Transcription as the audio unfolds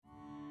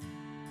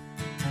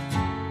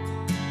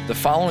The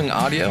following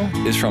audio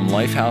is from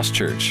Lifehouse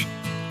Church.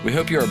 We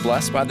hope you are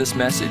blessed by this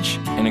message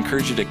and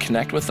encourage you to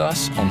connect with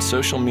us on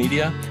social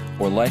media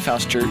or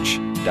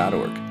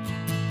lifehousechurch.org.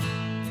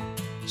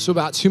 So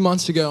about 2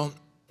 months ago,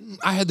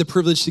 I had the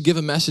privilege to give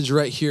a message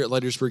right here at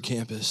Leitersburg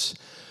campus.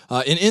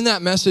 And in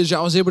that message,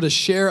 I was able to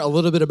share a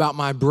little bit about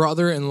my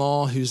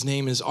brother-in-law, whose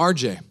name is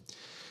RJ.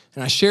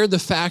 And I shared the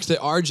fact that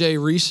RJ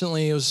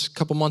recently, it was a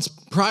couple months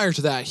prior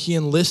to that, he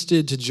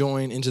enlisted to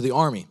join into the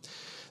Army.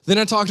 Then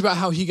I talked about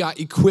how he got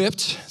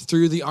equipped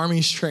through the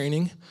Army's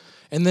training,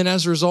 and then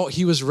as a result,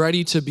 he was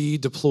ready to be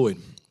deployed.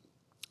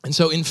 And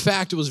so, in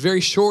fact, it was very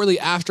shortly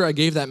after I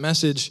gave that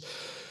message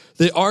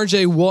that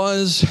RJ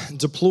was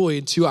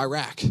deployed to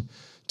Iraq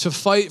to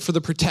fight for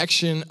the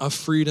protection of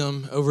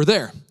freedom over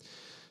there.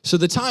 So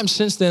the time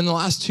since then, the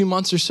last 2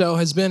 months or so,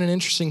 has been an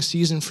interesting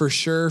season for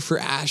sure for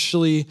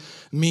Ashley,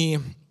 me,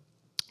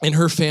 and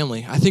her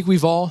family. I think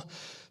we've all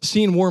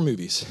seen war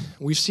movies.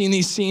 We've seen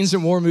these scenes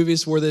in war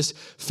movies where this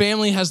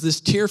family has this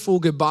tearful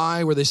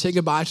goodbye, where they say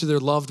goodbye to their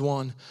loved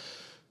one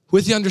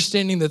with the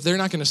understanding that they're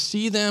not going to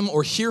see them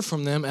or hear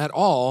from them at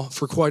all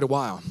for quite a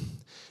while.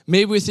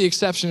 Maybe with the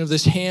exception of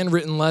this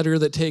handwritten letter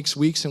that takes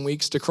weeks and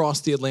weeks to cross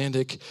the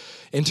Atlantic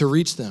and to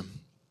reach them.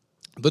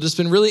 But it's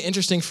been really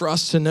interesting for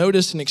us to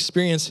notice and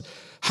experience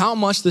how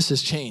much this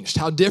has changed,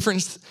 how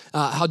different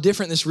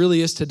this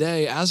really is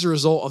today as a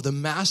result of the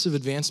massive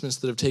advancements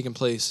that have taken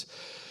place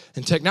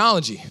in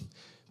technology.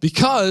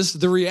 Because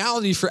the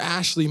reality for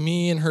Ashley,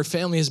 me, and her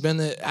family has been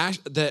that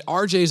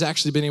RJ has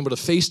actually been able to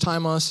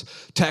FaceTime us,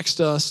 text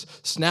us,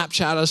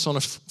 Snapchat us on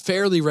a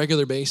fairly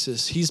regular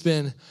basis. He's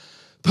been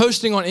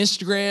posting on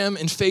Instagram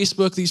and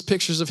Facebook these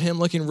pictures of him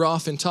looking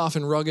rough and tough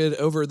and rugged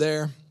over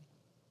there.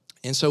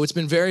 And so it's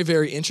been very,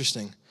 very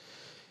interesting.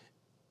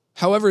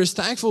 However, as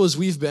thankful as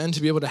we've been to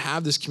be able to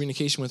have this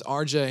communication with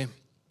RJ,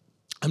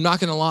 I'm not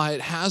going to lie,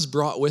 it has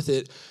brought with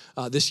it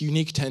this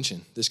unique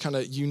tension, this kind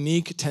of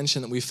unique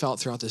tension that we felt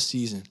throughout this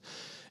season.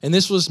 And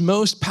this was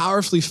most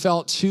powerfully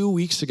felt 2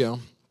 weeks ago.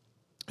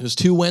 It was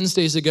 2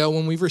 Wednesdays ago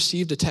when we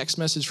received a text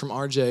message from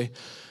RJ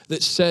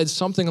that said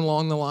something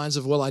along the lines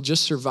of, well, I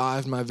just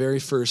survived my very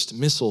first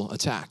missile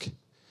attack.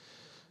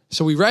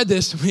 So we read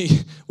this,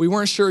 we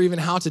weren't sure even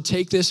how to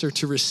take this or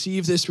to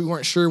receive this. We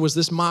weren't sure, was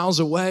this miles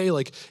away?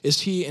 Like, is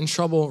he in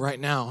trouble right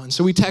now? And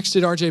so we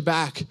texted RJ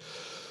back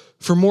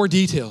for more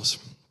details.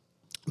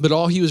 But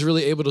all he was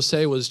really able to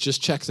say was just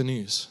check the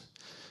news.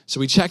 So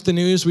we checked the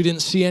news, we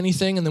didn't see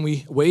anything, and then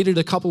we waited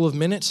a couple of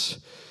minutes.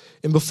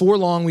 And before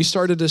long, we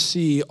started to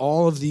see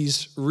all of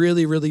these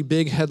really, really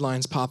big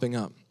headlines popping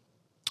up.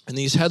 And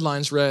these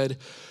headlines read,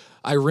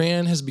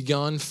 Iran has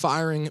begun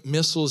firing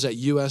missiles at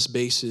U.S.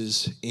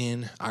 bases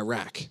in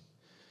Iraq.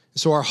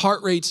 So our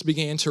heart rates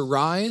began to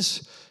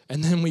rise,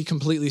 and then we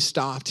completely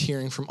stopped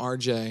hearing from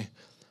RJ.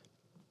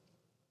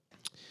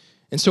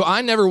 And so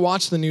I never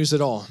watched the news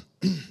at all.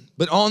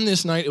 But on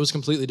this night, it was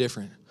completely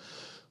different.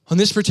 On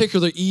this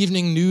particular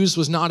evening, news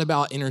was not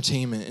about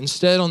entertainment.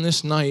 Instead, on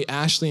this night,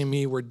 Ashley and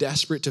me were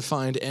desperate to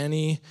find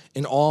any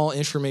and all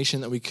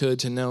information that we could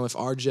to know if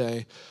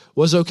RJ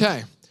was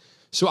okay.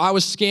 So I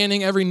was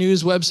scanning every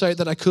news website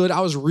that I could.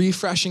 I was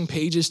refreshing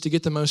pages to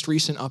get the most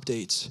recent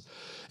updates.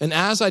 And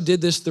as I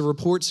did this, the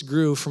reports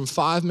grew from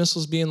 5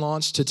 missiles being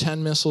launched to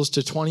 10 missiles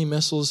to 20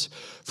 missiles,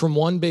 from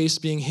 1 base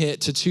being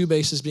hit to 2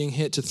 bases being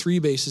hit to 3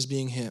 bases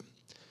being hit.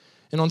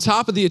 And on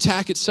top of the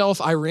attack itself,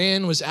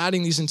 Iran was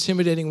adding these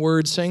intimidating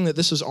words, saying that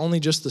this was only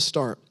just the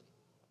start,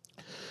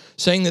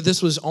 saying that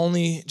this was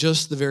only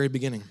just the very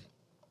beginning.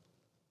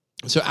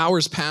 So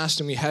hours passed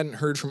and we hadn't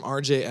heard from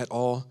RJ at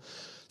all.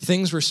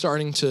 Things were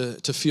starting to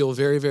feel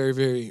very, very,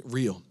 very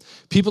real.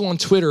 People on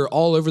Twitter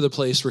all over the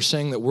place were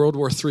saying that World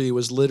War III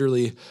was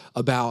literally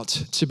about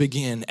to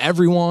begin.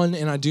 Everyone,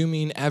 and I do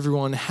mean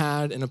everyone,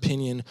 had an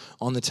opinion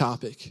on the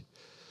topic.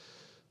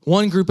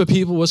 One group of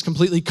people was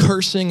completely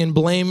cursing and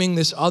blaming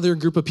this other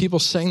group of people,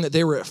 saying that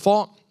they were at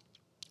fault.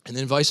 And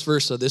then vice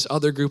versa, this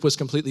other group was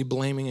completely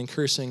blaming and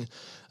cursing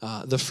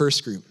the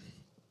first group.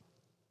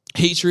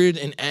 Hatred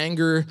and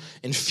anger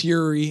and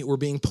fury were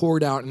being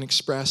poured out and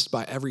expressed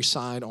by every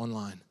side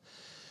online.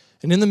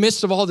 And in the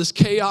midst of all this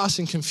chaos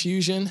and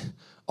confusion,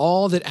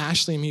 all that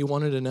Ashley and me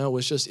wanted to know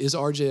was just, is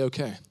RJ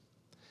okay?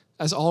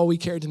 That's all we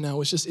cared to know,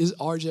 was just, is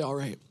RJ all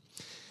right?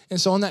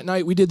 And so on that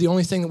night, we did the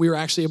only thing that we were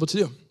actually able to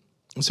do.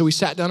 And so we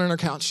sat down on our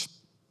couch,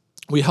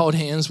 we held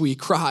hands, we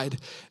cried,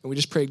 and we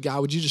just prayed,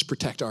 God, would you just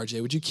protect RJ?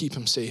 Would you keep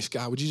him safe?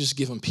 God, would you just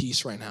give him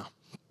peace right now?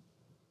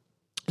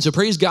 And so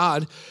praise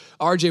God,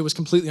 RJ was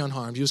completely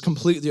unharmed. He was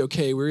completely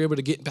okay. We were able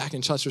to get back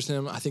in touch with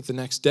him, I think, the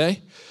next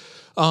day.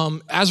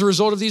 As a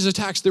result of these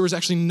attacks, there was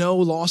actually no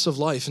loss of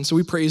life. And so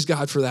we praise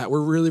God for that.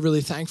 We're really,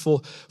 really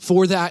thankful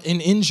for that.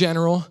 And in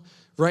general,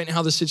 right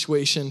now, the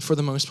situation, for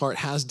the most part,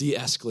 has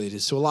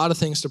de-escalated. So a lot of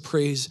things to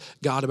praise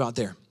God about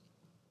there.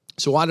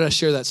 So why did I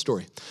share that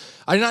story?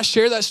 I did not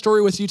share that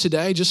story with you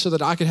today just so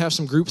that I could have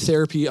some group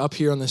therapy up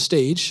here on the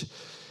stage.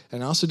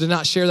 And I also did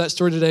not share that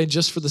story today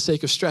just for the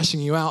sake of stressing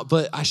you out,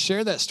 but I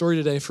shared that story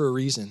today for a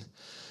reason.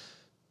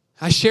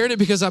 I shared it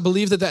because I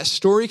believe that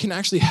story can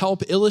actually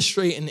help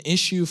illustrate an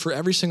issue for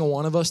every single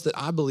one of us that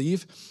I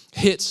believe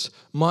hits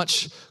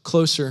much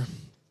closer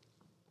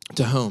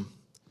to home.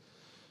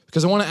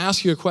 Because I want to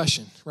ask you a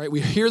question, right?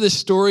 We hear this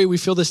story, we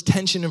feel this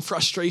tension and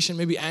frustration,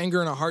 maybe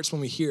anger in our hearts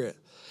when we hear it.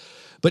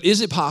 But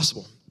is it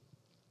possible?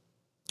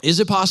 Is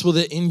it possible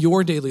that in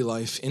your daily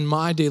life, in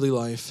my daily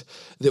life,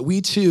 that we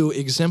too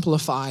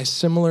exemplify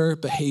similar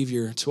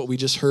behavior to what we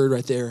just heard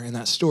right there in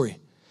that story?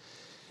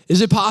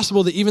 Is it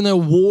possible that even though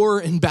war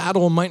and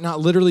battle might not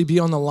literally be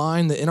on the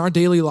line, that in our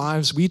daily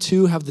lives, we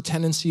too have the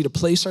tendency to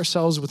place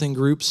ourselves within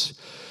groups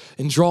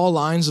and draw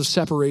lines of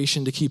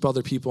separation to keep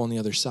other people on the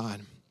other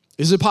side?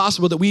 Is it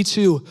possible that we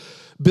too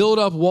build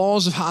up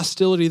walls of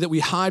hostility that we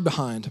hide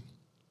behind?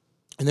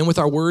 And then with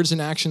our words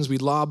and actions, we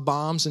lob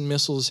bombs and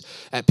missiles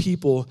at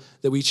people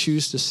that we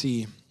choose to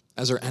see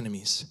as our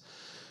enemies.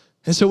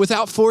 And so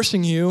without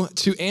forcing you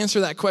to answer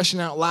that question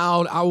out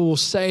loud, I will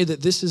say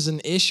that this is an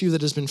issue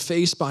that has been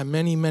faced by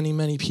many, many,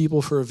 many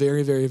people for a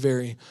very, very,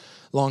 very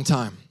long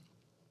time.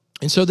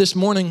 And so this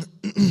morning,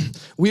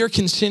 we are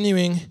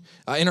continuing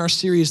in our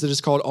series that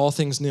is called All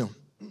Things New.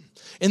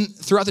 And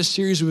throughout this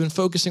series, we've been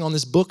focusing on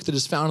this book that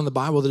is found in the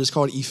Bible that is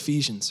called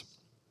Ephesians.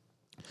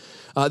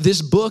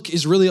 This book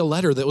is really a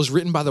letter that was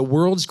written by the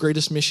world's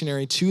greatest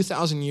missionary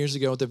 2,000 years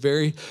ago at the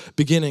very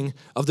beginning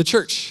of the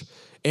church.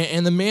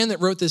 And the man that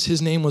wrote this,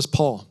 his name was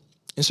Paul.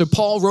 And so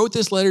Paul wrote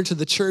this letter to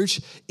the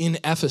church in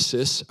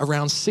Ephesus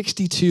around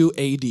 62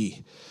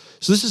 AD.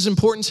 So this is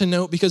important to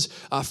note because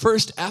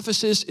first,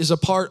 Ephesus is a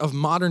part of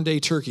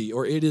modern-day Turkey,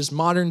 or it is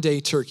modern-day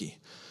Turkey.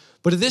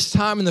 But at this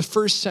time in the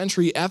first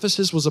century,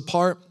 Ephesus was a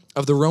part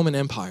of the Roman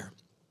Empire.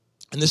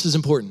 And this is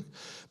important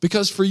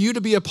because for you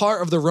to be a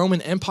part of the Roman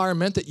Empire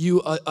meant that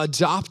you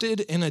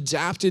adopted and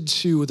adapted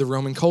to the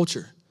Roman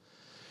culture.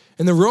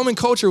 And the Roman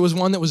culture was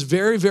one that was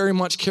very, very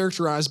much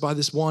characterized by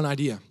this one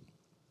idea.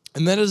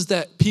 And that is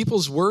that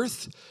people's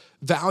worth,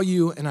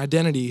 value, and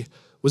identity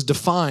was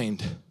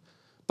defined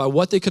by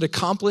what they could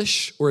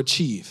accomplish or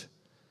achieve.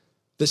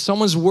 That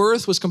someone's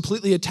worth was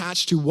completely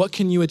attached to what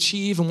can you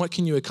achieve and what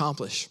can you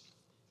accomplish.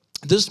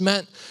 This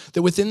meant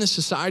that within the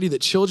society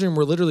that children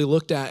were literally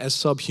looked at as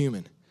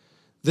subhuman.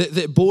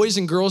 That boys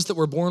and girls that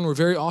were born were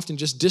very often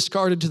just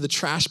discarded to the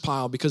trash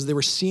pile because they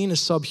were seen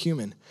as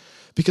subhuman,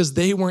 because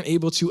they weren't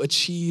able to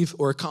achieve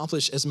or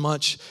accomplish as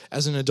much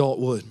as an adult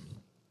would.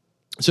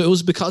 So it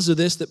was because of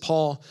this that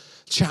Paul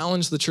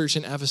challenged the church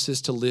in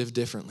Ephesus to live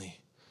differently.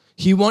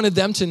 He wanted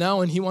them to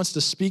know, and he wants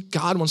to speak,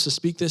 God wants to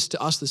speak this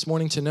to us this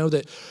morning, to know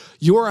that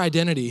your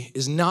identity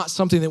is not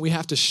something that we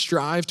have to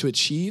strive to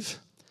achieve,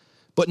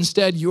 but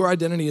instead your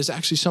identity is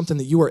actually something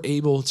that you are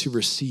able to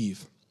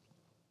receive.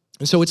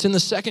 And so it's in the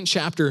second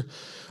chapter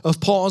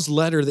of Paul's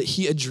letter that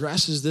he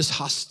addresses this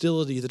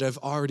hostility that I've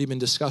already been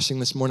discussing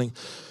this morning.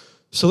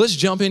 So let's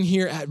jump in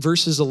here at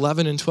verses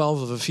 11 and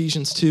 12 of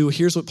Ephesians 2.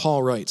 Here's what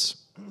Paul writes.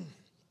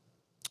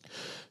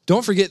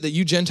 Don't forget that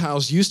you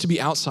Gentiles used to be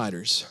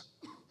outsiders.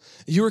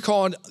 You were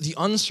called the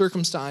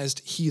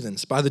uncircumcised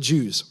heathens by the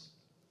Jews,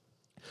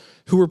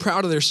 who were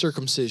proud of their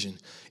circumcision,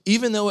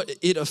 even though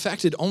it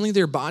affected only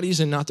their bodies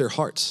and not their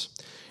hearts.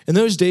 In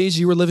those days,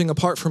 you were living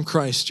apart from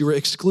Christ. You were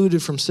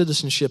excluded from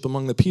citizenship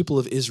among the people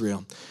of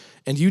Israel,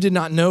 and you did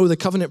not know the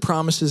covenant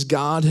promises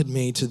God had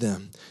made to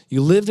them.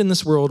 You lived in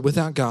this world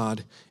without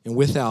God and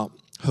without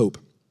hope.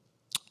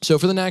 So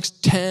for the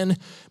next 10,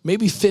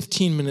 maybe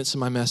 15 minutes of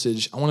my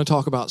message, I want to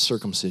talk about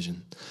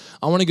circumcision.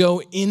 I want to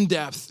go in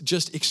depth,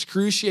 just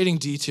excruciating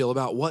detail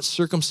about what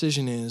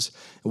circumcision is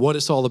and what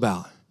it's all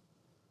about.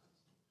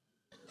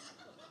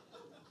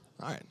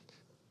 All right.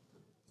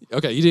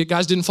 Okay, you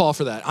guys didn't fall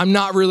for that. I'm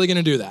not really going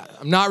to do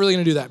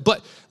that.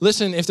 But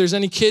listen, if there's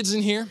any kids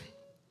in here,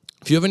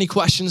 if you have any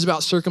questions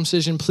about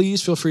circumcision,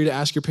 please feel free to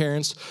ask your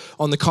parents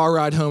on the car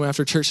ride home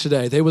after church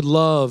today. They'd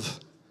love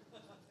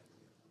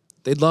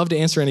to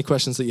answer any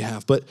questions that you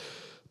have. But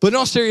in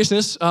all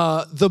seriousness,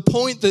 the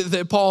point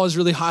that Paul is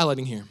really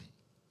highlighting here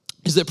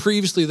is that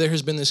previously there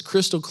has been this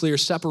crystal clear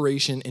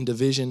separation and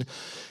division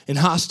and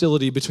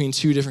hostility between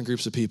two different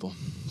groups of people.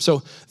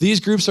 So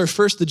these groups are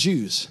first the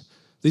Jews.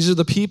 These are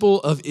the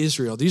people of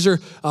Israel. These are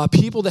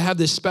people that have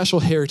this special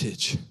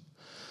heritage,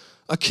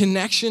 a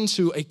connection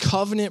to a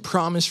covenant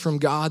promise from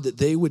God that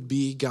they would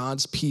be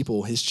God's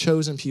people, his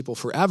chosen people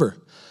forever.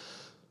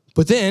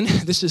 But then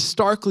this is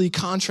starkly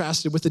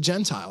contrasted with the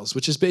Gentiles,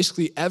 which is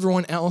basically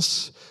everyone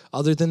else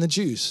other than the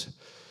Jews.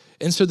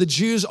 And so the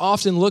Jews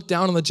often looked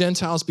down on the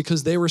Gentiles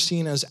because they were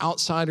seen as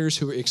outsiders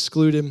who were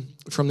excluded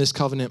from this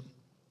covenant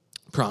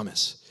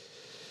promise.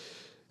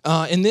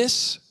 In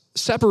this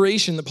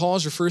separation that Paul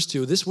refers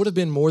to, this would have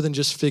been more than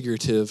just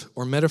figurative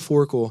or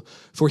metaphorical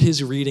for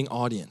his reading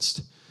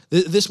audience.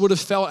 This would have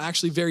felt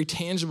actually very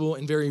tangible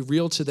and very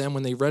real to them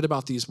when they read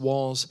about these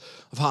walls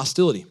of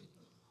hostility.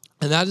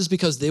 And that is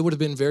because they would have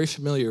been very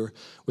familiar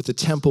with the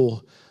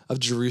Temple of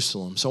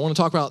Jerusalem. So I want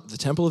to talk about the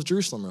Temple of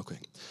Jerusalem real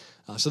quick.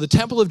 So the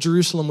Temple of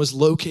Jerusalem was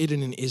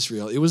located in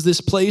Israel. It was this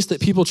place that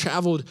people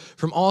traveled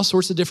from all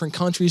sorts of different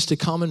countries to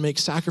come and make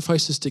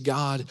sacrifices to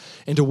God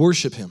and to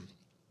worship him.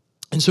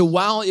 And so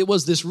while it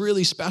was this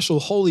really special,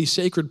 holy,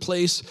 sacred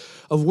place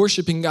of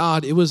worshiping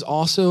God, it was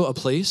also a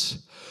place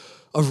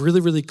of really,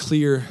 really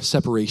clear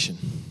separation.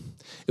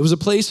 It was a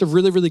place of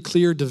really, really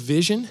clear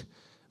division,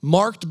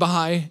 marked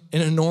by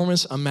an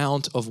enormous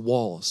amount of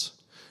walls,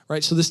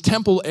 right? So this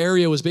temple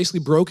area was basically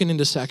broken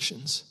into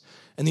sections.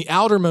 And the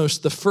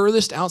outermost, the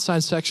furthest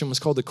outside section was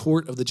called the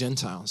Court of the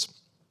Gentiles.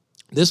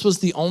 This was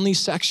the only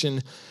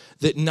section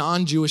that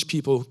non-Jewish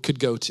people could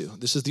go to.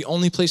 This is the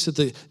only place that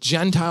the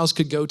Gentiles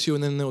could go to,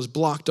 and then it was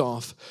blocked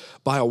off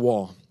by a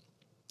wall.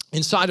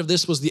 Inside of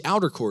this was the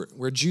outer court,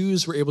 where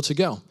Jews were able to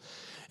go.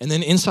 And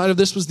then inside of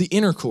this was the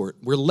inner court,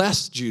 where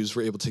less Jews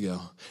were able to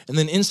go. And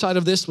then inside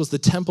of this was the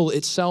temple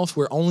itself,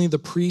 where only the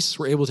priests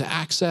were able to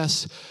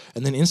access.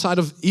 And then inside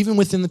of, even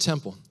within the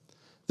temple,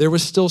 there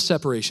was still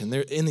separation.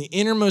 There, in the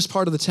innermost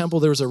part of the temple,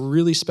 there was a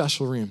really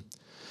special room.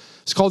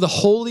 It's called the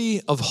Holy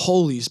of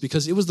Holies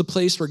because it was the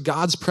place where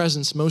God's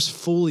presence most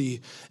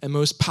fully and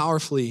most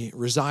powerfully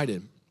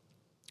resided.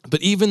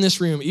 But even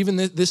this room, even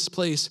this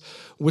place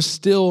was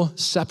still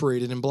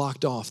separated and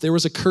blocked off. There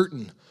was a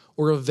curtain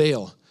or a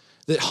veil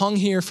that hung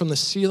here from the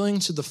ceiling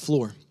to the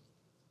floor,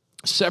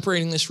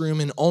 separating this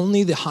room, and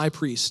only the high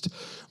priest,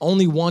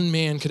 only one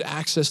man could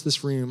access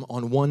this room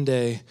on one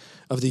day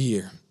of the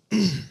year.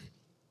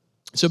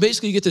 So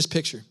basically you get this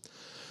picture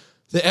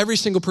that every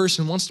single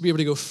person wants to be able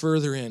to go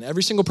further in.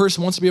 Every single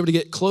person wants to be able to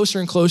get closer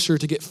and closer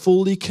to get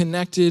fully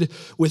connected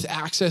with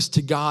access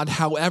to God.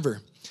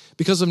 However,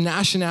 because of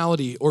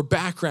nationality or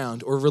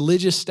background or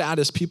religious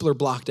status, people are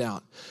blocked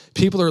out.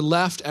 People are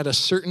left at a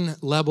certain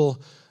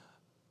level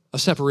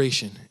of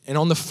separation. And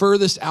on the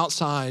furthest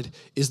outside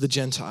is the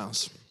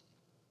Gentiles.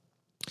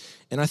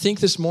 And I think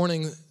this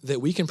morning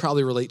that we can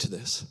probably relate to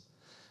this.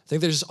 I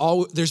think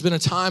there's been a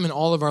time in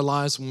all of our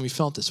lives when we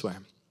felt this way,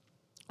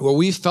 where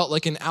we felt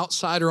like an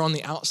outsider on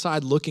the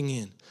outside looking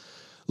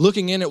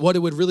in at what it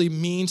would really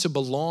mean to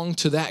belong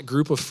to that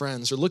group of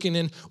friends, or looking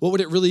in what would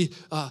it really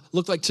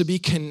look like to be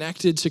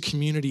connected to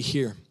community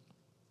here.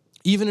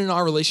 Even in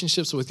our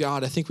relationships with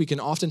God, I think we can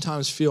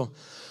oftentimes feel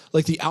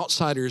like the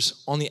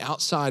outsiders on the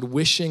outside,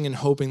 wishing and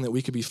hoping that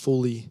we could be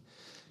fully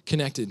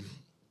connected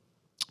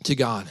to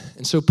God.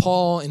 And so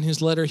Paul, in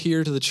his letter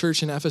here to the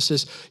church in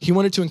Ephesus, he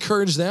wanted to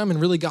encourage them, and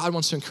really God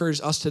wants to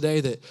encourage us today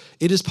that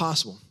it is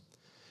possible.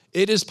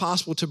 It is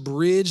possible to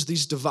bridge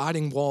these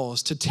dividing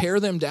walls, to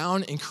tear them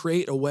down and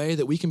create a way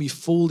that we can be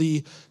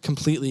fully,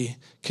 completely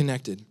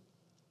connected.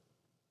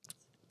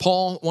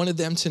 Paul wanted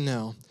them to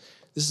know,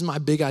 this is my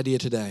big idea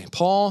today.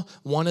 Paul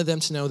wanted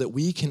them to know that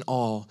we can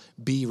all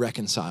be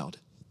reconciled.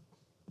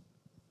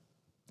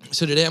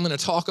 So today I'm going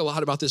to talk a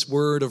lot about this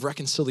word of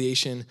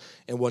reconciliation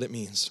and what it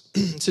means.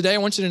 Today I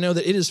want you to know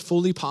that it is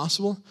fully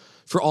possible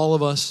for all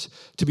of us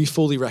to be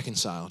fully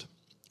reconciled.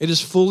 It is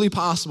fully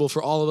possible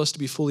for all of us to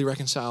be fully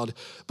reconciled.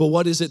 But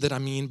what is it that I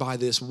mean by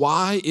this?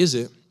 Why is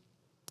it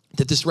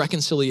that this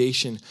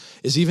reconciliation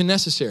is even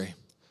necessary?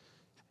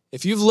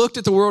 If you've looked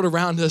at the world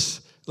around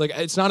us, like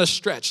it's not a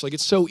stretch, like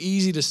it's so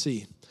easy to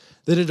see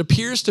that it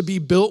appears to be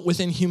built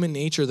within human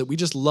nature that we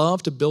just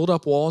love to build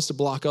up walls to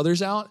block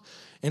others out,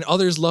 and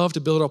others love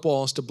to build up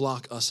walls to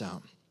block us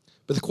out.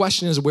 But the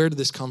question is, where did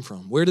this come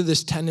from? Where did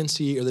this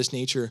tendency or this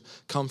nature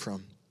come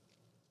from?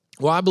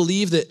 Well, I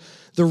believe that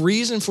the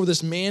reason for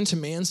this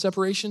man-to-man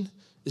separation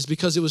is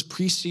because it was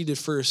preceded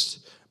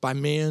first by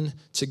man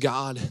to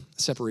God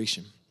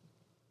separation.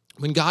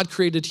 When God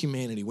created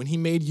humanity, when he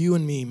made you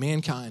and me,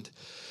 mankind,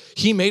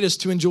 he made us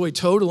to enjoy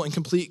total and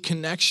complete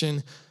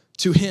connection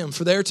to him,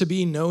 for there to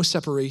be no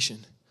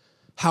separation.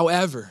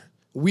 However,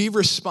 we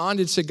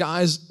responded to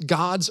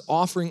God's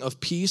offering of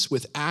peace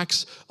with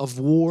acts of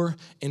war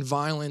and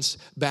violence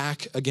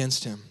back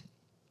against him.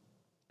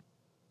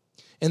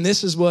 And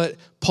this is what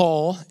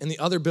Paul and the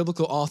other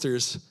biblical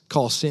authors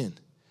call sin.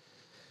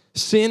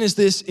 Sin is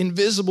this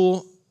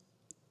invisible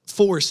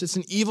force. It's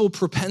an evil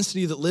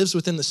propensity that lives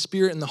within the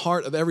spirit and the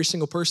heart of every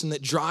single person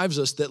that drives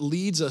us, that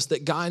leads us,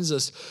 that guides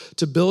us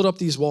to build up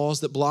these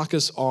walls that block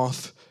us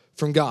off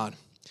from God.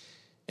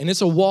 And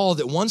it's a wall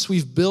that once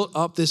we've built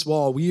up this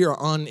wall, we are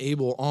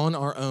unable on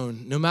our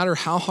own, no matter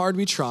how hard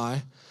we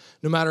try,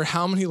 no matter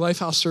how many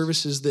Lifehouse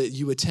services that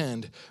you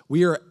attend,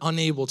 we are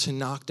unable to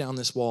knock down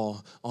this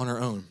wall on our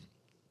own.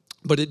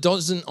 But it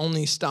doesn't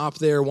only stop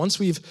there. Once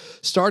we've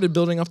started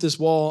building up this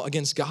wall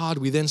against God,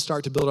 we then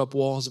start to build up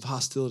walls of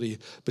hostility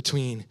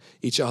between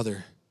each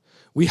other.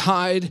 We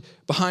hide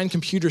behind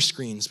computer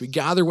screens. We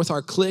gather with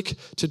our clique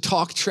to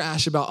talk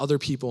trash about other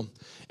people.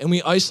 And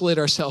we isolate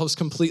ourselves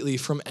completely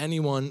from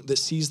anyone that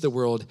sees the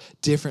world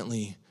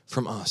differently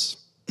from us.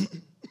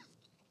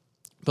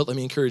 But let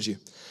me encourage you.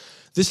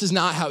 This is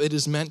not how it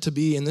is meant to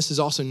be, and this is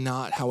also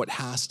not how it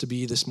has to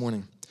be this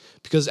morning.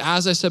 Because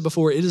as I said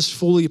before, it is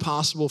fully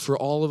possible for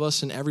all of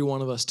us and every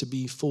one of us to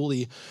be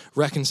fully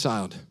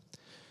reconciled.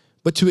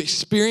 But to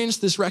experience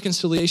this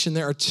reconciliation,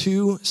 there are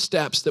two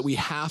steps that we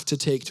have to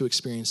take to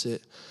experience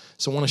it.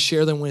 So I want to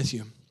share them with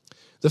you.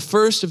 The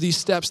first of these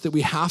steps that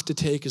we have to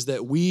take is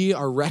that we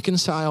are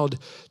reconciled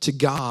to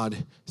God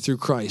through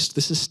Christ.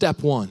 This is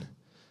step one.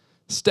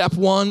 Step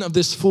one of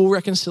this full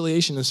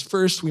reconciliation is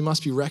first we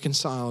must be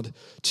reconciled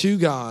to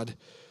God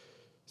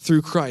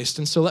through Christ.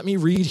 And so let me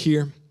read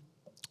here,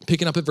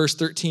 picking up at verse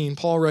 13.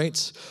 Paul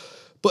writes,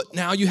 "But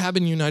now you have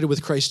been united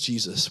with Christ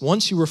Jesus.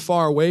 Once you were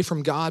far away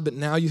from God, but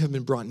now you have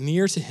been brought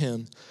near to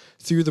him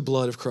through the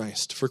blood of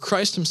Christ. For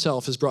Christ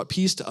himself has brought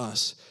peace to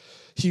us.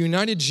 He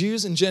united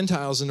Jews and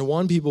Gentiles into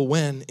one people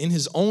when, in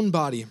his own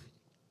body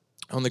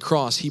on the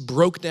cross, he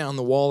broke down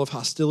the wall of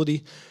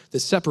hostility that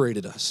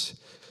separated us.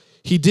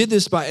 He did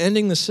this by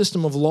ending the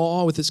system of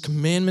law with its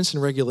commandments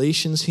and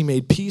regulations. He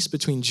made peace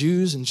between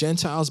Jews and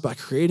Gentiles by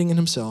creating in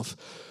himself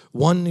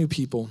one new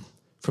people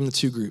from the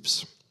two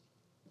groups."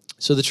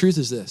 So the truth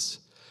is this.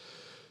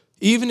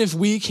 Even if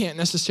we can't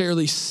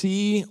necessarily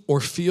see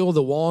or feel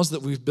the walls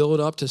that we've built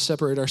up to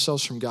separate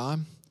ourselves from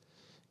God,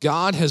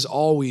 God has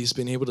always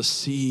been able to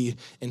see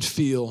and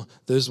feel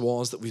those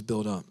walls that we've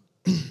built up.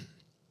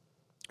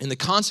 And the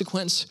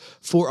consequence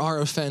for our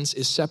offense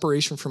is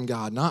separation from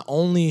God, not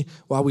only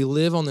while we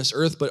live on this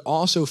earth, but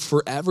also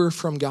forever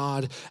from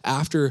God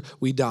after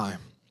we die.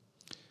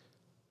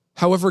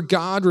 However,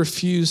 God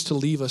refused to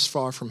leave us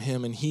far from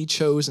him, and he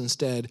chose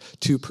instead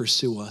to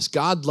pursue us.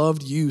 God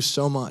loved you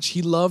so much.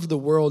 He loved the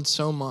world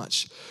so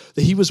much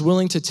that he was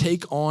willing to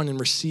take on and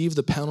receive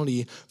the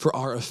penalty for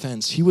our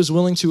offense. He was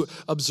willing to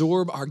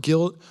absorb our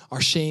guilt, our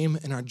shame,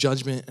 and our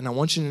judgment. And I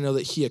want you to know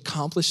that he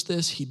accomplished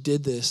this. He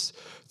did this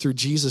through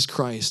Jesus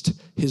Christ,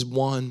 his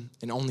one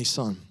and only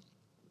Son.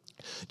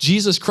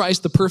 Jesus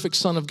Christ, the perfect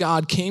Son of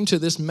God, came to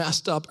this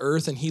messed up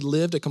earth, and he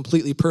lived a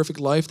completely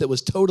perfect life that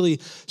was totally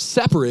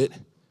separate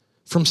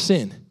from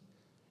sin.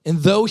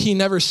 And though he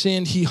never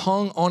sinned, he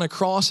hung on a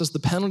cross as the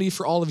penalty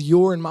for all of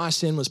your and my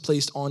sin was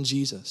placed on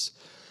Jesus.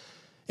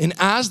 And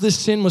as this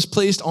sin was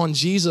placed on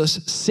Jesus,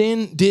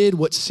 sin did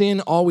what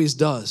sin always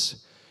does.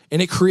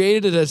 And it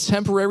created a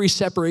temporary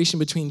separation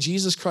between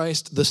Jesus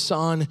Christ, the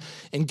Son,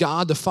 and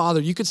God the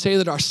Father. You could say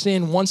that our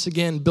sin once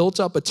again built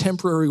up a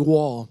temporary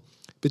wall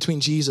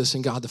between Jesus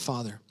and God the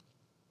Father.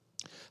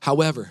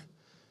 However,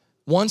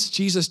 once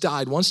Jesus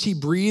died, once he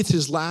breathed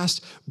his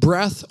last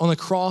breath on the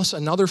cross,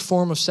 another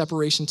form of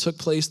separation took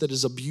place that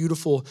is a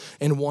beautiful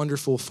and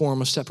wonderful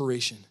form of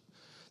separation.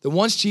 That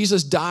once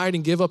Jesus died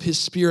and gave up his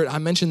spirit, I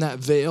mentioned that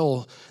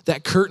veil,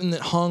 that curtain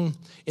that hung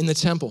in the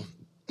temple.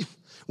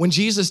 When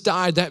Jesus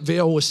died, that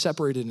veil was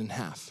separated in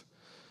half,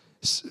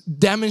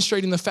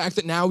 demonstrating the fact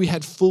that now we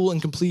had full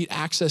and complete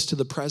access to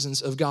the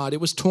presence of God.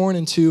 It was torn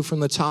in two from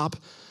the top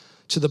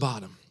to the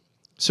bottom.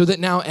 So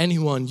that now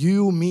anyone,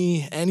 you,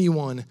 me,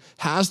 anyone,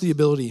 has the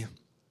ability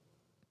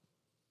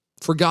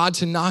for God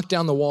to knock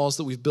down the walls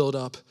that we've built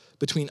up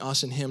between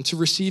us and him, to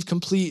receive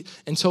complete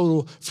and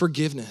total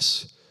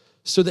forgiveness,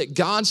 so that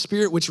God's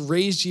Spirit, which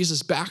raised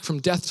Jesus back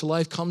from death to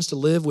life, comes to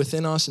live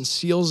within us and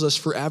seals us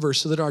forever,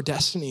 so that our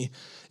destiny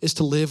is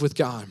to live with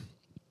God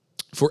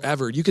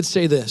forever. You could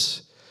say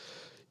this.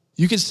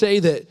 You could say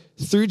that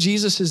through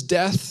Jesus'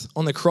 death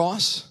on the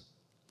cross,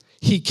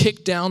 he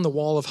kicked down the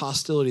wall of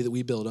hostility that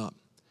we built up.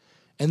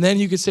 And then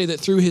you could say that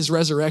through his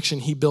resurrection,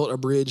 he built a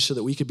bridge so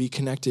that we could be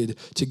connected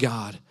to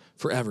God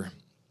forever.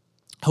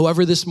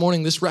 However, this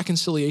morning, this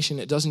reconciliation,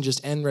 it doesn't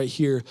just end right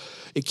here.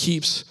 It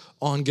keeps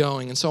on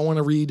going. And so I want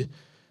to read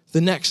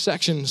the next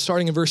section,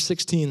 starting in verse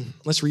 16.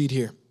 Let's read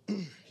here.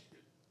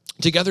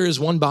 "Together as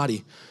one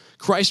body,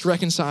 Christ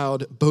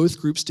reconciled both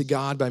groups to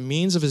God by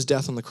means of his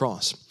death on the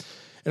cross.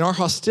 And our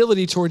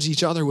hostility towards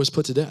each other was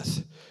put to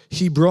death.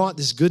 He brought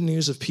this good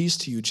news of peace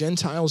to you,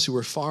 Gentiles who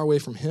were far away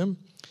from him,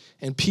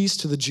 and peace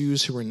to the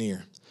Jews who were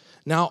near.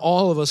 Now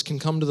all of us can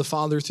come to the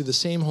Father through the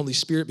same Holy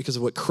Spirit because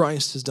of what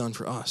Christ has done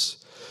for us.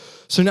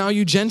 So now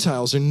you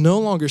Gentiles are no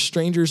longer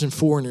strangers and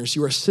foreigners.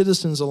 You are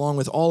citizens along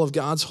with all of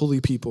God's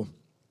holy people.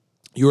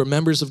 You are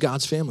members of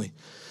God's family.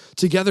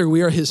 Together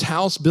we are his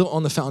house built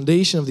on the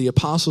foundation of the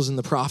apostles and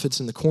the prophets,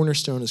 and the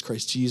cornerstone is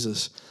Christ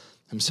Jesus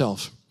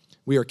himself.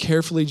 We are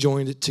carefully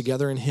joined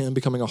together in him,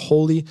 becoming a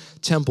holy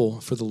temple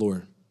for the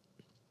Lord.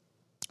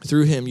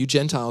 Through him, you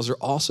Gentiles are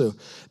also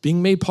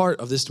being made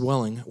part of this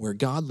dwelling where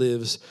God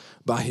lives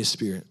by his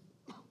Spirit."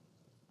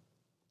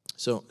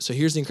 So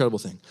here's the incredible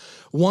thing.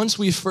 Once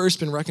we've first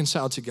been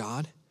reconciled to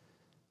God,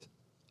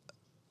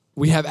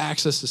 we have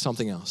access to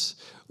something else.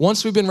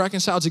 Once we've been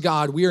reconciled to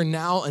God, we are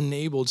now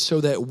enabled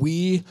so that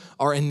we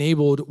are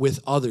enabled with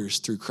others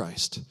through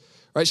Christ.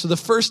 Right? So the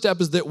first step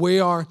is that we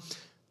are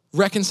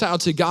reconciled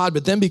to God,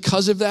 but then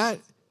because of that,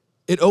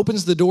 it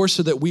opens the door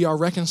so that we are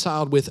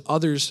reconciled with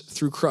others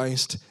through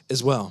Christ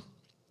as well.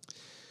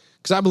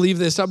 Because I believe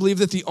this. I believe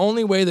that the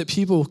only way that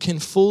people can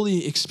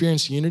fully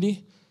experience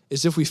unity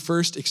is if we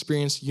first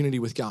experience unity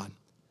with God.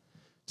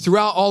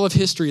 Throughout all of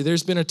history,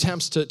 there's been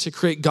attempts to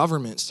create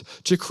governments,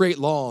 to create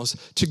laws,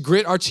 to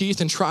grit our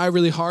teeth and try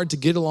really hard to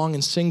get along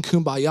and sing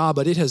Kumbaya,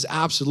 but it has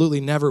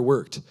absolutely never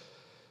worked.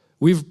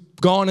 We've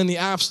gone in the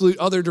absolute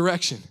other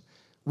direction.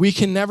 We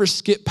can never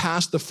skip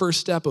past the first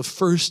step of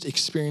first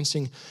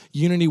experiencing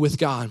unity with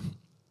God.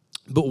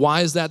 But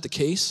why is that the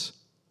case?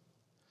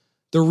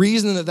 The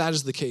reason that that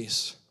is the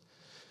case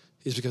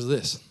is because of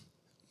this.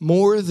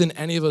 More than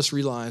any of us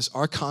realize,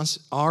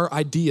 our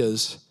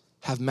ideas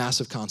have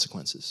massive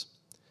consequences.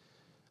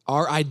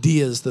 our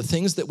ideas, the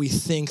things that we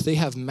think, they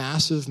have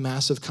massive,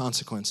 massive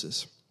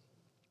consequences.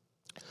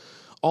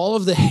 All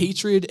of the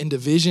hatred and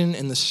division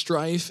and the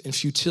strife and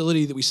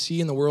futility that we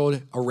see in the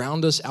world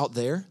around us out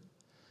there,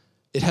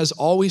 it has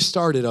always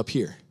started up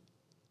here.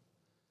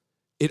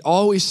 It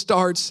always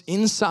starts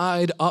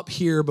inside up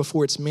here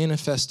before it's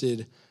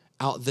manifested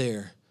out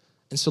there.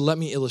 And so let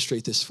me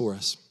illustrate this for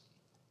us.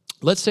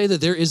 Let's say that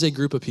there is a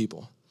group of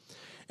people,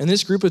 and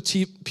this group of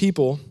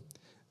people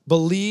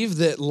believe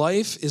that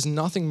life is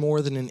nothing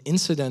more than an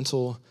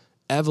incidental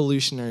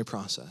evolutionary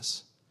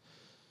process.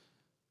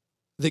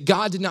 That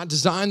God did not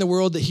design the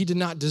world, that he did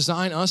not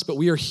design us, but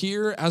we are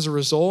here as a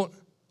result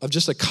of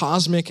just a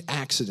cosmic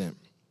accident.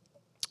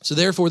 So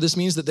therefore, this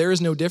means that there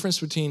is no difference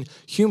between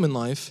human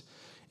life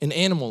and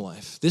animal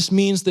life. This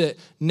means that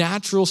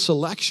natural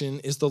selection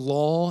is the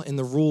law and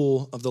the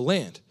rule of the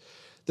land.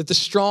 That the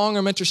strong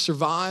are meant to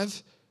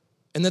survive,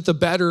 and that the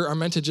better are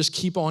meant to just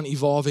keep on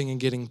evolving and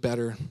getting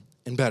better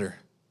and better.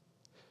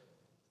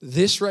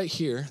 This right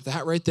here,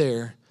 that right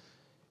there,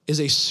 is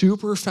a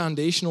super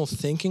foundational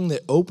thinking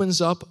that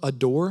opens up a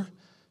door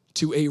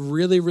to a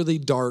really, really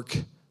dark,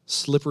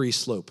 slippery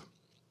slope.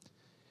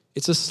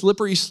 It's a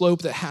slippery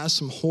slope that has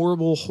some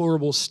horrible,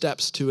 horrible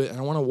steps to it, and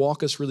I want to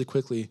walk us really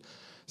quickly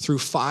through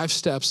 5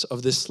 steps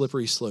of this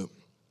slippery slope.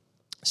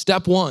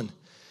 Step one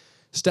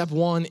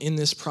in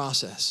this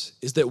process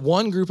is that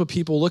one group of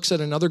people looks at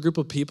another group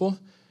of people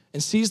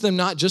and sees them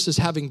not just as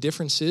having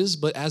differences,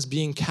 but as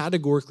being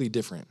categorically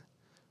different.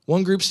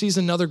 One group sees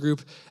another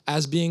group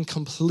as being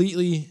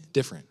completely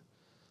different.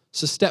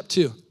 So step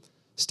two,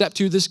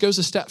 this goes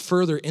a step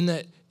further in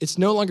that it's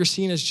no longer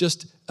seen as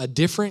just a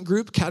different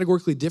group,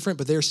 categorically different,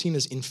 but they're seen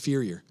as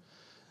inferior.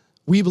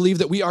 We believe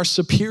that we are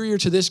superior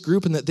to this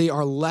group and that they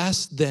are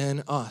less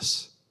than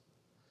us.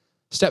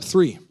 Step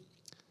three,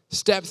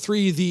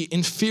 the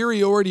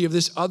inferiority of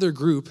this other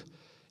group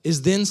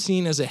is then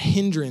seen as a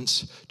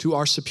hindrance to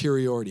our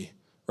superiority.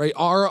 Right?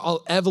 Our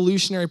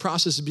evolutionary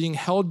process is being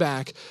held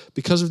back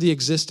because of the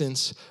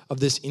existence of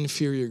this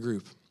inferior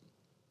group.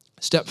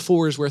 Step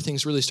 4 is where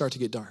things really start to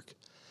get dark.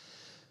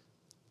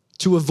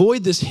 To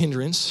avoid this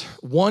hindrance,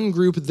 one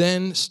group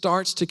then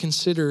starts to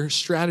consider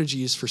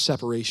strategies for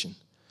separation.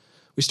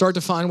 We start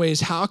to find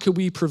ways, how could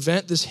we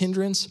prevent this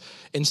hindrance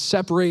and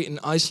separate and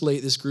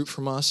isolate this group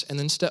from us? And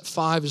then step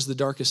 5 is the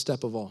darkest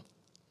step of all.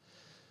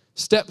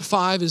 Step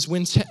 5 is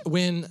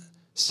when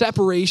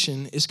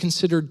separation is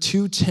considered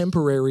too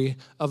temporary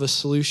of a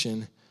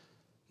solution.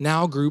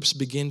 Now groups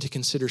begin to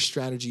consider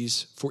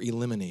strategies for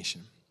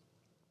elimination.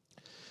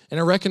 And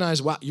I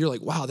recognize, wow, you're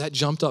like, wow, that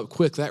jumped up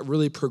quick. That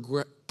really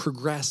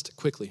progressed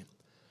quickly.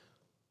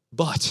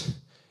 But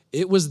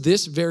it was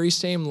this very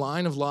same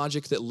line of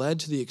logic that led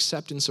to the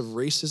acceptance of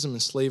racism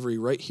and slavery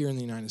right here in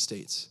the United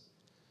States.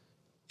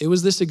 It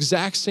was this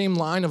exact same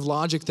line of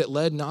logic that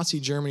led Nazi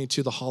Germany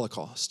to the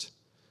Holocaust.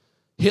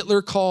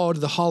 Hitler called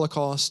the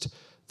Holocaust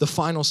the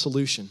final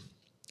solution.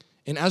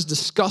 And as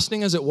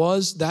disgusting as it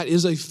was, that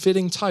is a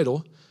fitting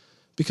title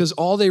because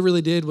all they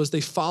really did was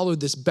they followed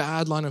this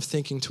bad line of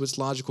thinking to its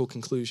logical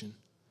conclusion.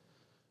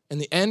 And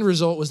the end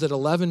result was that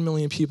 11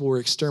 million people were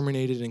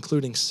exterminated,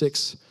 including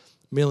 6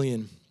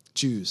 million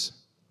Jews.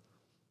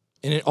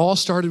 And it all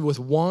started with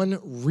one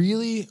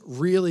really,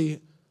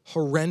 really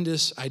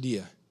horrendous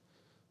idea,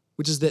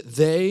 which is that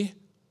they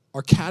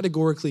are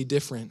categorically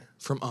different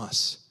from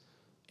us.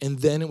 And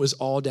then it was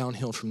all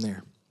downhill from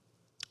there.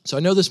 So I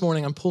know this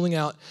morning I'm pulling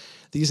out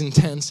these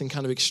intense and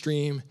kind of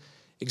extreme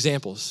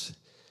examples.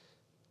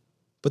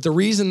 But the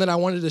reason that I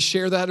wanted to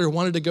share that or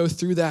wanted to go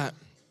through that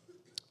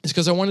is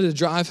because I wanted to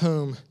drive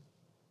home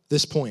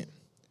this point,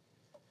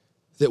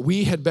 that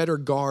we had better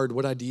guard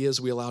what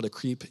ideas we allow to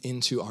creep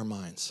into our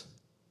minds.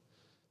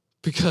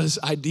 Because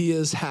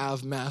ideas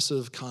have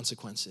massive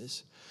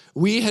consequences.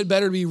 We had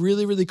better be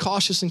really, really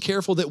cautious and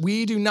careful that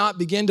we do not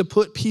begin to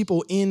put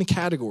people in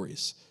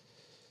categories.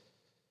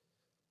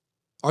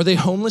 Are they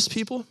homeless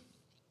people?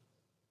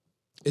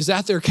 Is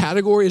that their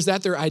category? Is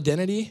that their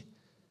identity?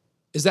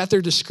 Is that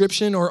their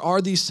description? Or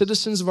are these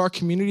citizens of our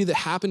community that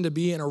happen to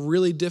be in a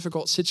really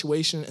difficult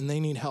situation and they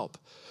need help?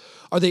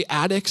 Are they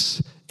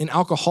addicts and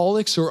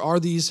alcoholics? Or are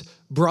these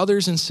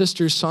brothers and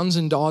sisters, sons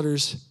and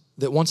daughters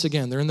that once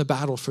again, they're in the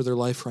battle for their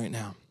life right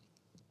now?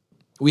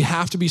 We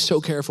have to be so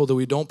careful that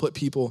we don't put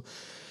people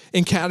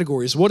in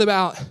categories. What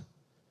about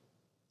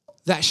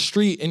that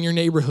street in your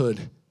neighborhood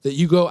that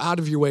you go out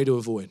of your way to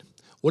avoid?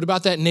 What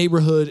about that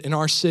neighborhood in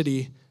our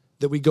city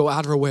that we go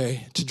out of our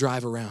way to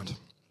drive around?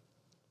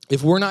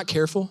 If we're not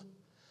careful,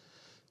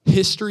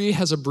 history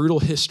has a brutal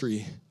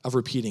history of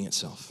repeating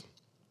itself.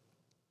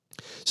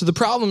 So the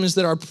problem is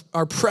that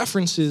our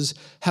preferences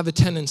have a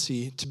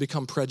tendency to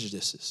become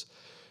prejudices.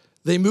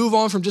 They move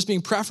on from just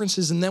being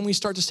preferences, and then we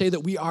start to say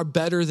that we are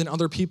better than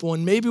other people,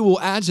 and maybe we'll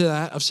add to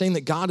that of saying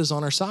that God is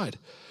on our side,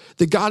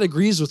 that God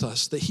agrees with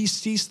us, that he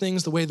sees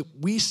things the way that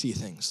we see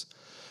things.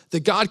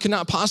 That God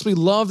cannot possibly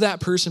love that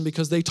person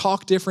because they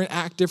talk different,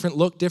 act different,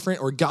 look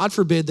different, or God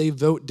forbid they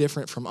vote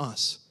different from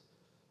us.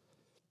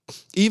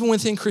 Even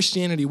within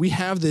Christianity, we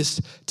have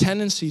this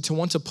tendency to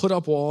want to put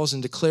up walls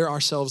and declare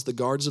ourselves the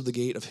guards of the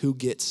gate of who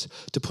gets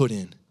to put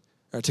in,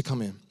 or to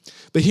come in.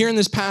 But here in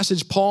this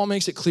passage, Paul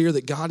makes it clear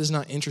that God is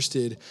not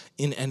interested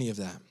in any of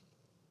that.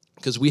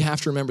 Because we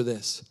have to remember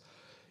this.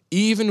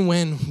 Even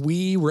when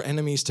we were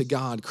enemies to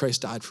God,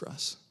 Christ died for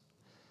us.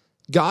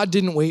 God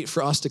didn't wait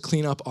for us to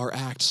clean up our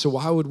act, so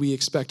why would we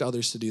expect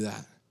others to do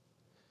that?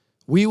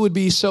 We would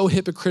be so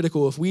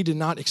hypocritical if we did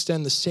not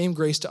extend the same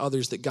grace to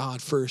others that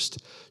God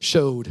first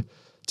showed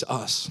to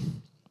us.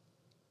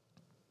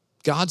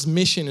 God's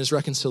mission is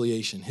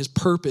reconciliation. His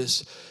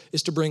purpose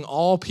is to bring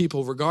all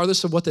people,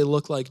 regardless of what they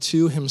look like,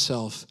 to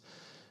himself.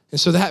 And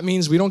so that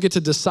means we don't get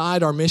to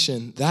decide our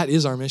mission. That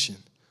is our mission.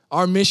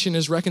 Our mission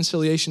is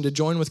reconciliation, to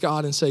join with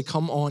God and say,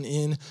 come on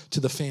in to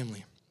the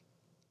family.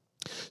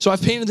 So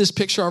I've painted this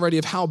picture already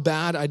of how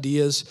bad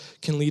ideas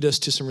can lead us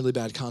to some really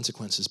bad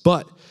consequences.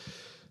 But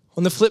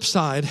on the flip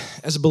side,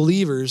 as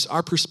believers,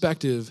 our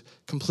perspective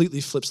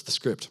completely flips the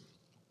script.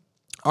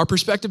 Our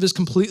perspective is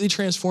completely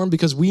transformed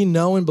because we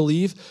know and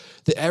believe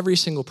that every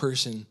single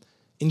person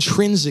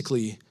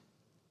intrinsically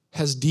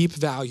has deep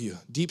value,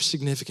 deep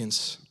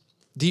significance,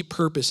 deep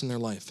purpose in their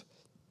life.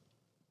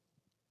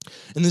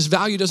 And this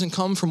value doesn't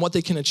come from what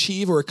they can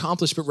achieve or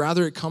accomplish, but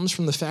rather it comes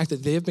from the fact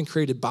that they have been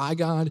created by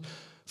God,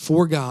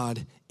 for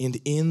God, and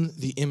in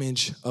the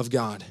image of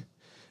God.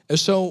 And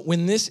so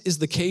when this is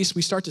the case,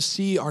 we start to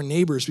see our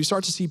neighbors, we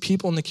start to see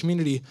people in the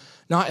community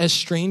not as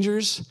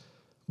strangers,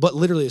 but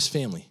literally as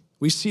family.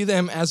 We see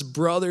them as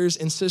brothers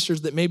and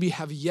sisters that maybe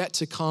have yet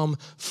to come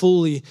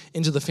fully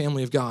into the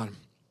family of God.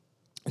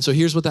 And so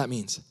here's what that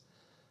means.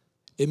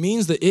 It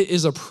means that it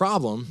is a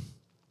problem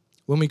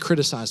when we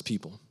criticize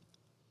people.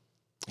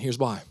 Here's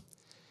why.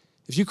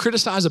 If you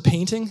criticize a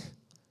painting,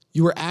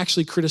 you are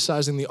actually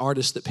criticizing the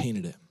artist that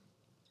painted it.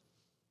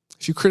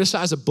 If you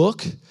criticize a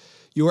book,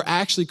 you are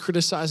actually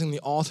criticizing the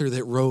author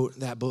that wrote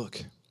that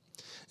book.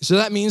 So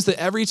that means that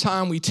every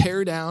time we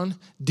tear down,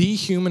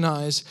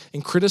 dehumanize,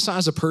 and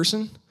criticize a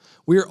person,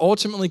 we are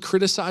ultimately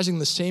criticizing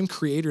the same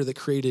creator that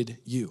created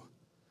you.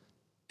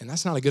 And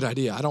that's not a good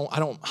idea. I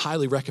don't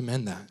highly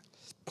recommend that.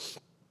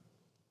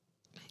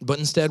 But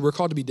instead, we're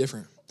called to be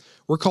different.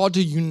 We're called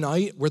to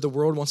unite where the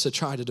world wants to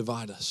try to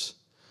divide us.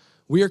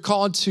 We are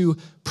called to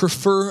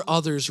prefer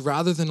others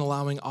rather than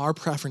allowing our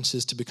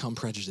preferences to become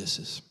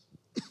prejudices.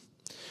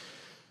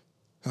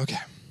 Okay.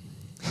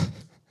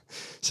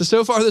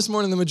 So far this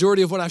morning, the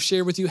majority of what I've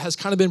shared with you has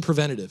kind of been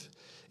preventative.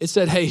 It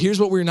said, hey, here's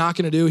what we're not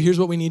going to do. Here's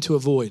what we need to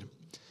avoid.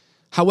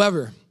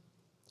 However,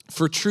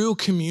 for true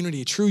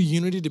community, true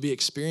unity to be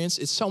experienced,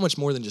 it's so much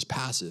more than just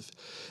passive.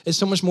 It's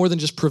so much more than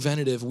just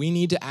preventative. We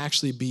need to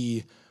actually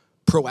be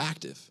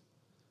proactive.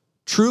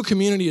 True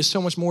community is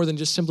so much more than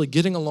just simply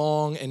getting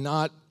along and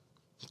not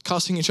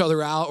cussing each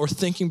other out or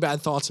thinking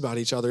bad thoughts about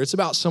each other. It's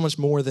about so much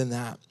more than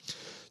that.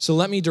 So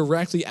let me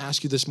directly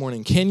ask you this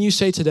morning, can you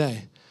say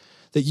today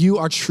that you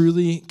are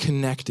truly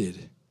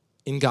connected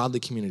in godly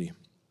community?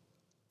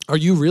 Are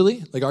you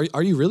really?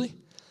 Are you really?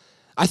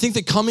 I think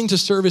that coming to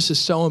service is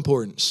so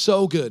important,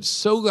 so good,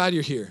 so glad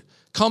you're here.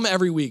 Come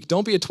every week.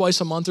 Don't be a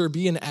twice a monther,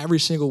 be an every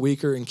single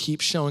weeker and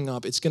keep showing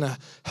up. It's gonna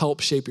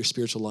help shape your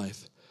spiritual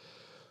life.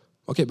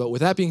 Okay, but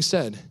with that being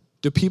said,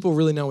 do people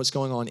really know what's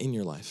going on in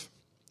your life?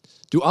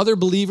 Do other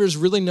believers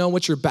really know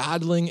what you're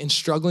battling and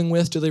struggling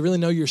with? Do they really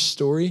know your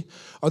story?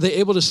 Are they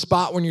able to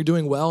spot when you're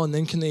doing well, and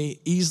then can they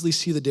easily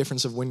see the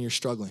difference of when you're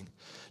struggling?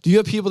 Do you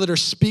have people that are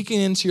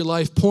speaking into your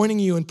life, pointing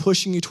you and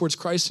pushing you towards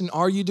Christ, and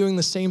are you doing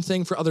the same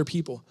thing for other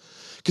people?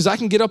 Because I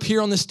can get up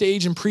here on the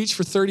stage and preach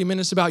for 30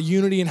 minutes about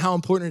unity and how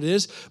important it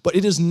is, but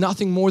it is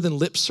nothing more than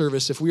lip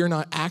service if we are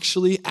not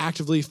actually,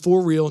 actively,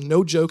 for real,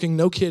 no joking,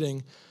 no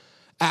kidding,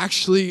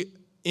 actually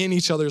in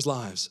each other's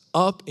lives,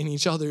 up in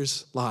each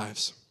other's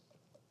lives.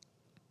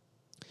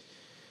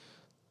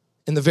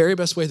 And the very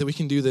best way that we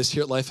can do this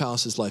here at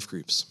Lifehouse is life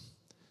groups.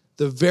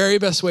 The very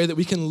best way that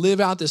we can live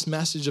out this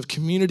message of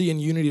community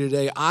and unity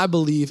today, I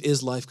believe,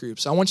 is life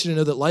groups. I want you to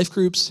know that life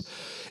groups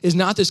is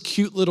not this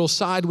cute little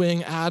side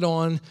wing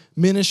add-on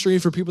ministry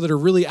for people that are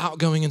really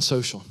outgoing and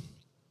social.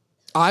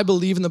 I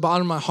believe in the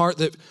bottom of my heart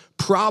that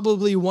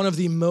probably one of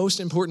the most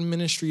important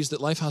ministries that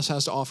Lifehouse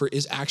has to offer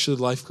is actually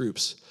life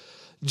groups.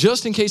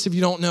 Just in case if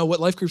you don't know, what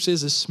life groups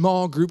is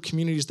small group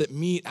communities that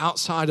meet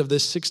outside of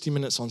this 60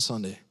 minutes on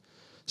Sunday.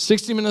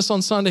 60 minutes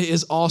on Sunday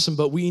is awesome,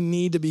 but we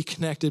need to be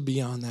connected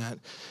beyond that.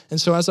 And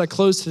so as I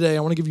close today, I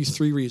want to give you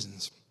 3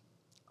 reasons.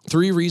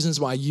 3 reasons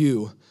why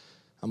you,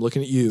 I'm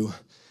looking at you,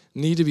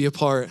 need to be a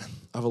part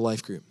of a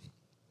life group.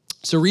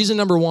 So reason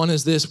number 1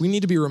 is this: we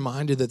need to be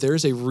reminded that there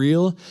is a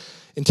real,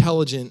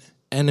 intelligent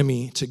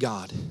enemy to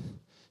God.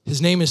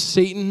 His name is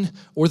Satan,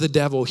 or the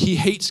devil. He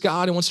hates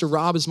God and wants to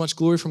rob as much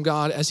glory from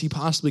God as he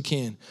possibly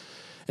can.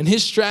 And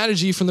his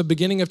strategy from the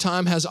beginning of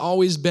time has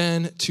always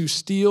been to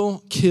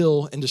steal,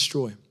 kill, and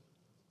destroy.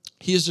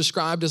 He is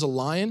described as a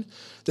lion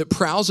that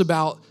prowls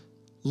about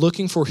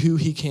looking for who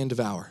he can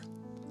devour.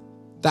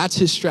 That's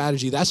his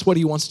strategy. That's what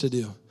he wants to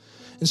do.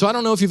 And so I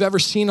don't know if you've ever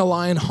seen a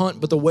lion hunt,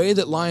 but the way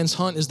that lions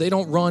hunt is they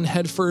don't run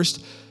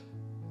headfirst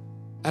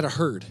at a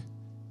herd.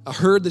 A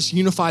herd that's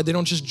unified, they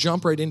don't just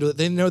jump right into it.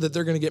 They know that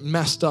they're going to get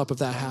messed up if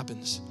that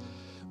happens.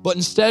 But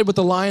instead, what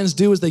the lions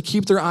do is they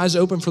keep their eyes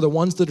open for the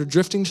ones that are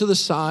drifting to the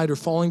side or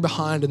falling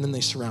behind, and then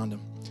they surround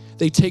them.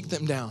 They take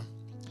them down.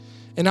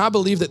 And I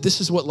believe that this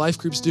is what life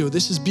groups do.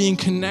 This is being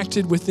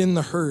connected within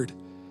the herd.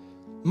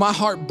 My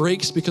heart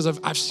breaks because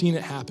I've seen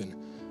it happen.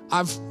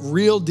 I've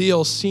real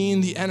deal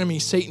seen the enemy,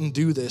 Satan,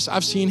 do this.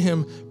 I've seen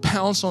him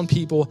pounce on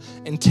people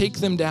and take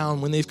them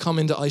down when they've come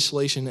into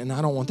isolation, and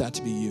I don't want that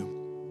to be you.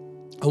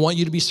 I want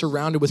you to be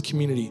surrounded with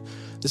community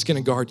that's going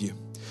to guard you.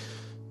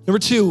 Number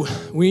two,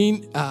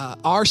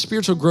 our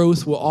spiritual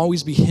growth will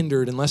always be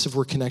hindered unless if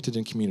we're connected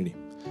in community.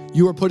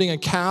 You are putting a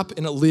cap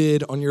and a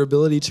lid on your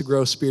ability to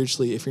grow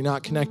spiritually if you're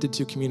not connected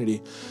to community.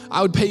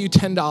 I would pay you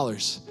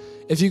 $10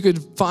 if you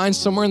could find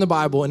somewhere in the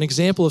Bible an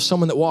example of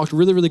someone that walked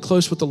really, really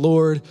close with the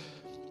Lord,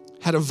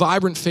 had a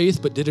vibrant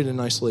faith, but did it in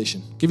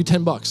isolation. Give you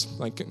 $10.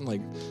 Like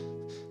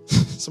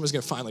somebody's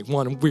gonna find like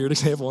one weird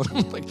example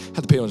and like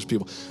have to pay on those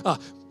people.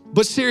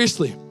 But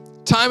seriously,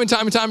 time and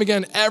time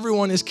again,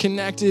 everyone is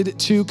connected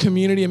to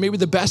community, and maybe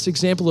the best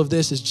example of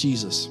this is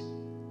Jesus.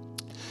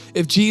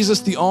 If Jesus,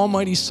 the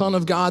almighty Son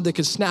of God that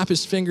could snap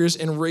his fingers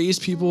and raise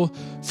people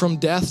from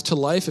death to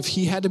life, if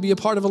he had to be a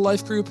part of a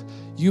life group,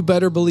 you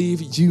better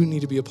believe you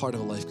need to be a part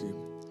of a life group.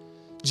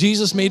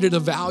 Jesus made it a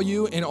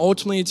value, and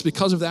ultimately it's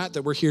because of that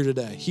we're here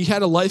today. He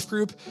had a life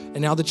group,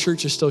 and now the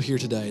church is still here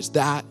today. It's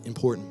that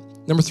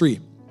important. Number three,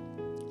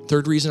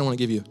 third reason I want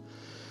to give you,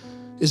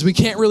 is we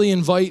can't really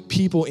invite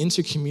people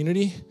into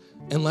community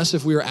unless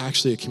if we are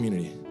actually a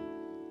community.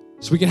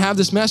 So we can have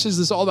this message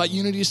that's all about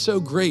unity is so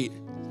great,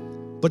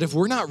 but if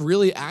we're not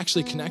really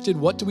actually connected,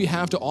 what do we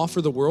have to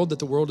offer the world that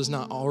the world is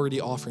not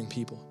already offering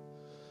people?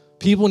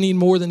 People need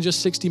more than just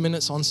 60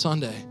 minutes on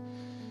Sunday.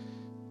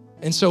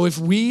 And so if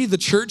we, the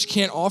church,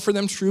 can't offer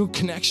them true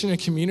connection and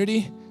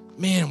community,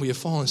 man, we have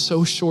fallen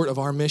so short of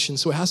our mission.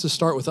 So it has to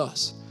start with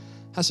us.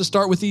 It has to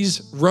start with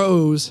these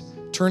rows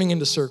turning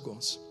into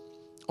circles.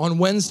 On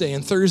Wednesday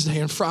and Thursday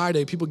and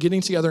Friday, people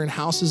getting together in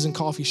houses and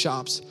coffee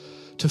shops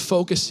to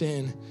focus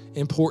in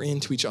and pour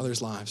into each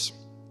other's lives.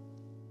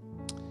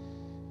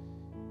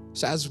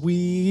 So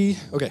a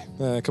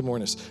couple more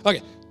minutes.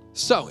 Okay,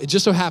 so it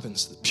just so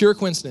happens, pure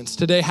coincidence,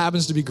 today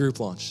happens to be group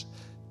launch.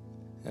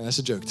 And that's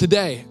a joke.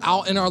 Today,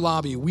 out in our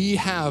lobby, we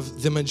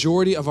have the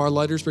majority of our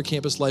Leitersburg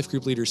campus life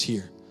group leaders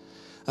here.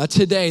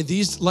 Today,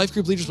 these life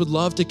group leaders would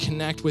love to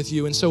connect with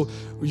you. And so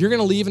you're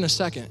going to leave in a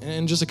second,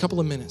 in just a couple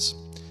of minutes.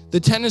 The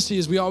tendency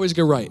is we always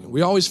go right.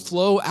 We always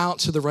flow out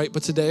to the right.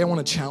 But today, I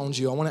want to challenge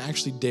you. I want to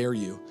actually dare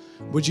you.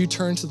 Would you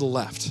turn to the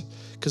left?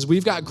 Because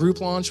we've got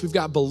group launch. We've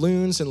got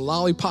balloons and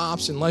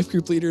lollipops and life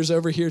group leaders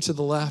over here to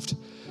the left.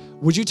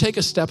 Would you take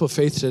a step of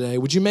faith today?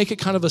 Would you make it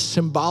kind of a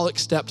symbolic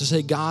step to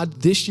say,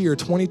 God, this year,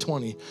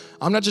 2020,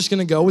 I'm not just going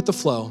to go with the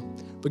flow,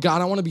 but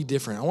God, I want to be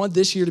different. I want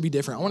this year to be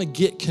different. I want to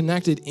get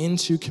connected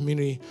into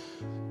community.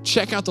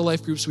 Check out the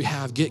life groups we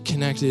have. Get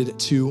connected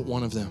to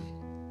one of them.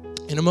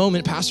 In a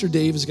moment, Pastor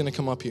Dave is going to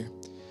come up here,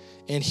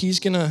 and he's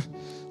going to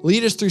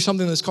lead us through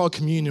something that's called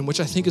communion, which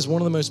I think is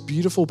one of the most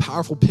beautiful,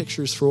 powerful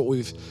pictures for what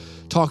we've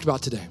talked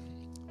about today.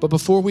 But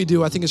before we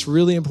do, I think it's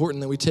really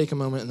important that we take a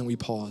moment and then we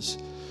pause,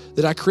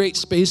 that I create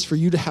space for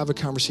you to have a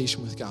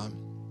conversation with God.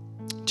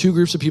 Two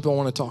groups of people I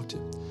want to talk to.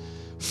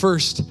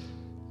 First,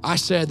 I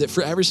said that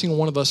for every single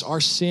one of us, our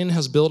sin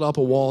has built up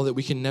a wall that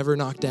we can never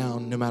knock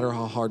down no matter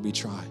how hard we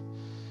try.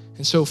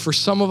 And so for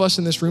some of us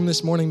in this room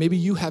this morning, maybe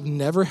you have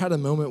never had a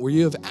moment where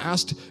you have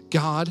asked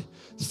God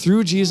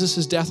through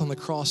Jesus' death on the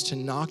cross to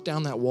knock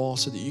down that wall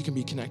so that you can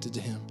be connected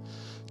to him.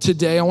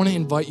 Today, I want to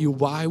invite you,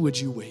 why would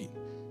you wait?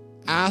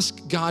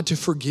 Ask God to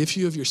forgive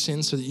you of your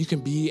sins so that you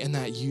can be in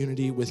that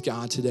unity with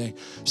God today.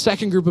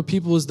 Second group of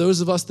people is those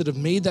of us that have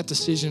made that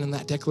decision and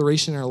that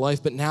declaration in our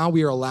life, but now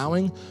we are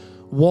allowing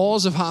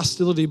walls of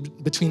hostility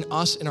between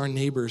us and our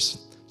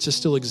neighbors to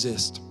still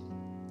exist.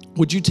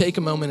 Would you take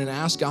a moment and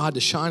ask God to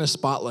shine a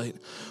spotlight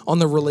on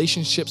the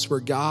relationships where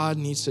God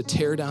needs to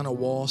tear down a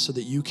wall so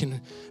that you can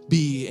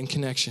be in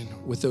connection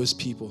with those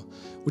people?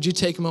 Would you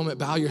take a moment,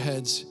 bow your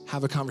heads,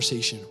 have a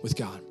conversation with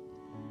God?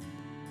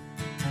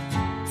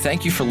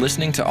 Thank you for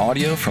listening to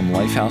audio from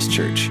Lifehouse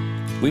Church.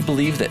 We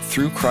believe that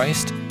through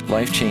Christ,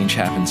 life change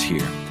happens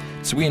here.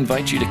 So we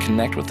invite you to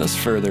connect with us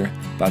further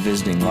by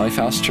visiting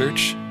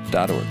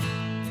lifehousechurch.org.